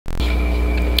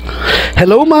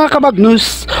Hello mga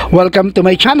kabagnus! Welcome to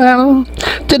my channel!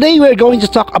 Today we're going to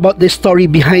talk about the story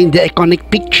behind the iconic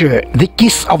picture, The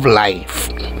Kiss of Life.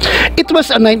 It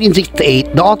was in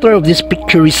 1968, the author of this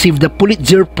picture received the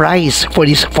Pulitzer Prize for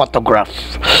this photograph.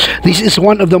 This is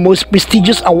one of the most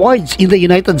prestigious awards in the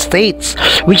United States,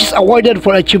 which is awarded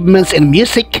for achievements in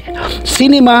music,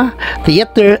 cinema,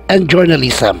 theater, and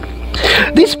journalism.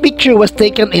 This picture was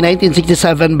taken in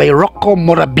 1967 by Rocco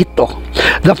Morabito,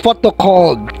 the photo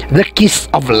called The Kiss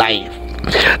of Life.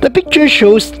 The picture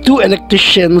shows two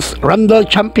electricians, Randall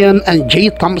Champion and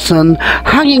Thompson,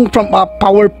 hanging from a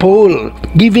power pole,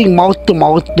 giving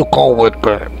mouth-to-mouth to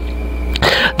co-worker.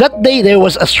 That day there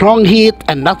was a strong heat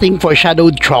and nothing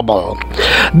foreshadowed trouble.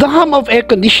 The hum of air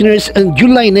conditioners in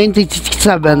July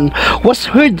 1967 was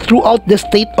heard throughout the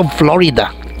state of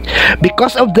Florida.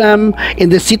 Because of them, in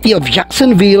the city of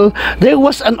Jacksonville, there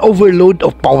was an overload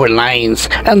of power lines,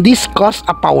 and this caused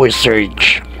a power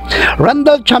surge.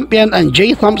 Randall Champion and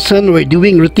Thompson were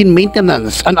doing routine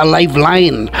maintenance on a live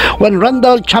line when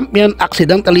Randall Champion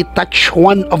accidentally touched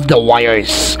one of the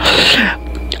wires.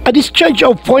 A discharge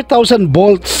of 4,000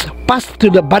 volts passed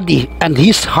to the body and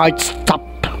his heart stopped.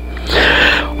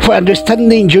 For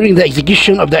understanding, during the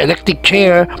execution of the electric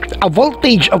chair, a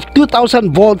voltage of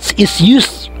 2,000 volts is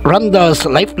used. Randall's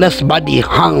lifeless body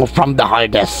hung from the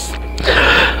harness.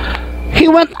 He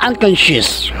went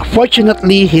unconscious.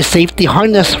 Fortunately, his safety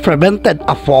harness prevented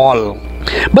a fall.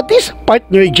 But his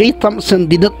partner, Thompson,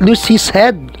 did not lose his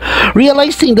head,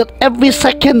 realizing that every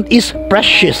second is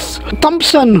precious.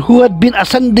 Thompson, who had been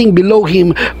ascending below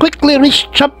him, quickly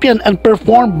reached Champion and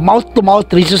performed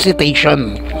mouth-to-mouth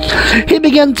resuscitation. He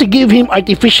began to give him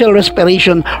artificial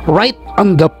respiration right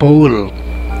on the pole.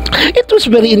 It was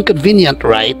very inconvenient,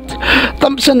 right?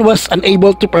 Thompson was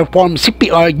unable to perform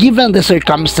CPR given the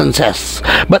circumstances,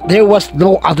 but there was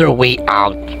no other way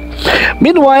out.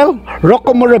 Meanwhile,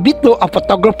 Rocco Morabito, a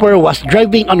photographer, was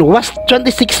driving on West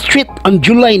 26th Street on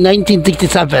July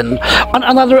 1967 on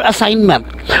another assignment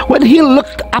when he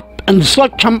looked up and saw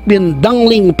Champion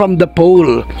dangling from the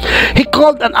pole. He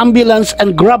called an ambulance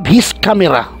and grabbed his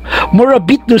camera.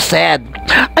 Morabito said,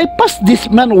 "I passed this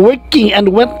man working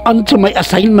and went on to my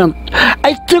assignment.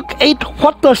 I took 8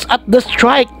 photos at the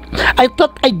strike. I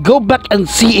thought I'd go back and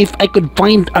see if I could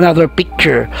find another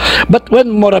picture. But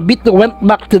when Morabito went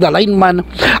back to the lineman,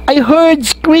 I heard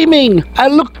screaming. I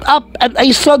looked up and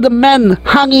I saw the man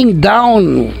hanging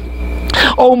down.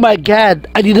 Oh my God,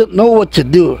 I didn't know what to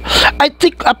do. I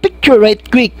took a picture right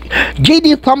quick.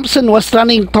 Thompson was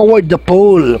running toward the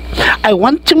pole. I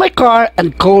went to my car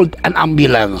and called an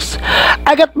ambulance.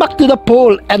 I got back to the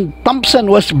pole and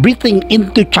Thompson was breathing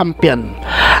into Champion.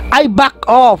 I backed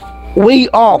off, way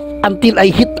off, until I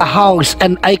hit a house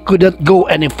and I couldn't go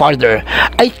any farther.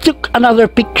 I took another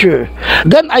picture.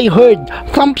 Then I heard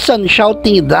Thompson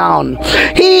shouting down,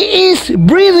 'He is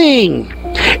breathing!'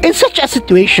 In such a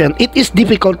situation, it is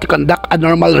difficult to conduct a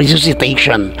normal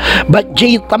resuscitation, but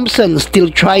Thompson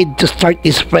still tried to start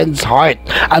his friend's heart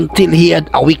until he had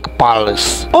a weak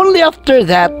pulse. Only after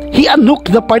that, he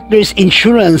unhooked the partner's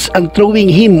insurance and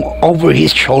throwing him over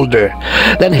his shoulder.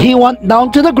 Then he went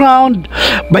down to the ground.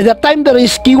 By the time the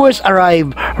rescuers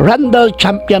arrived, Randall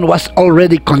Champion was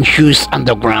already conscious on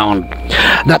the ground.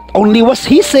 Not only was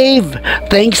he saved,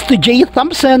 thanks to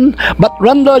Thompson, but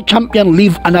Randall Champion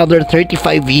lived another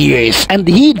 35 years and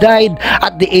he died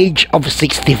at the age of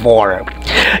 64.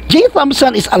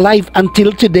 Thompson is alive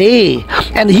until today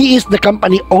and he is the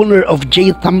company owner of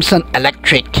Thompson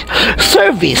Electric.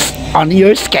 Service on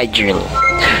your schedule.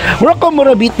 Rocco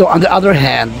Morabito, on the other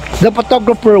hand, the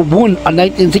photographer, won a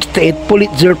 1968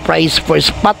 Pulitzer Prize for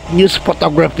spot news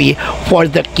photography for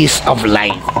The Kiss of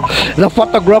Life. The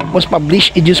photograph was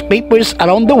published in newspapers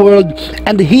around the world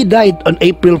and he died on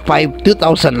April 5,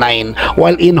 2009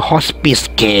 while in hospice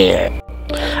care.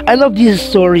 I love this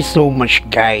story so much,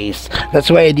 guys. That's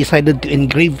why I decided to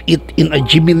engrave it in a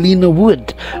Gimelino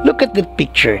wood. Look at that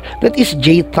picture. That is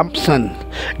Thompson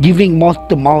giving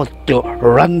mouth-to-mouth to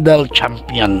Randall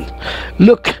Champion.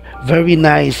 Look, very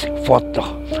nice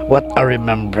photo. What a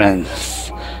remembrance.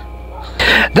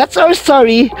 That's our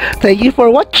story. Thank you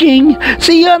for watching.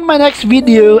 See you on my next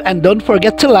video and don't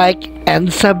forget to like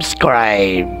and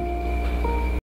subscribe.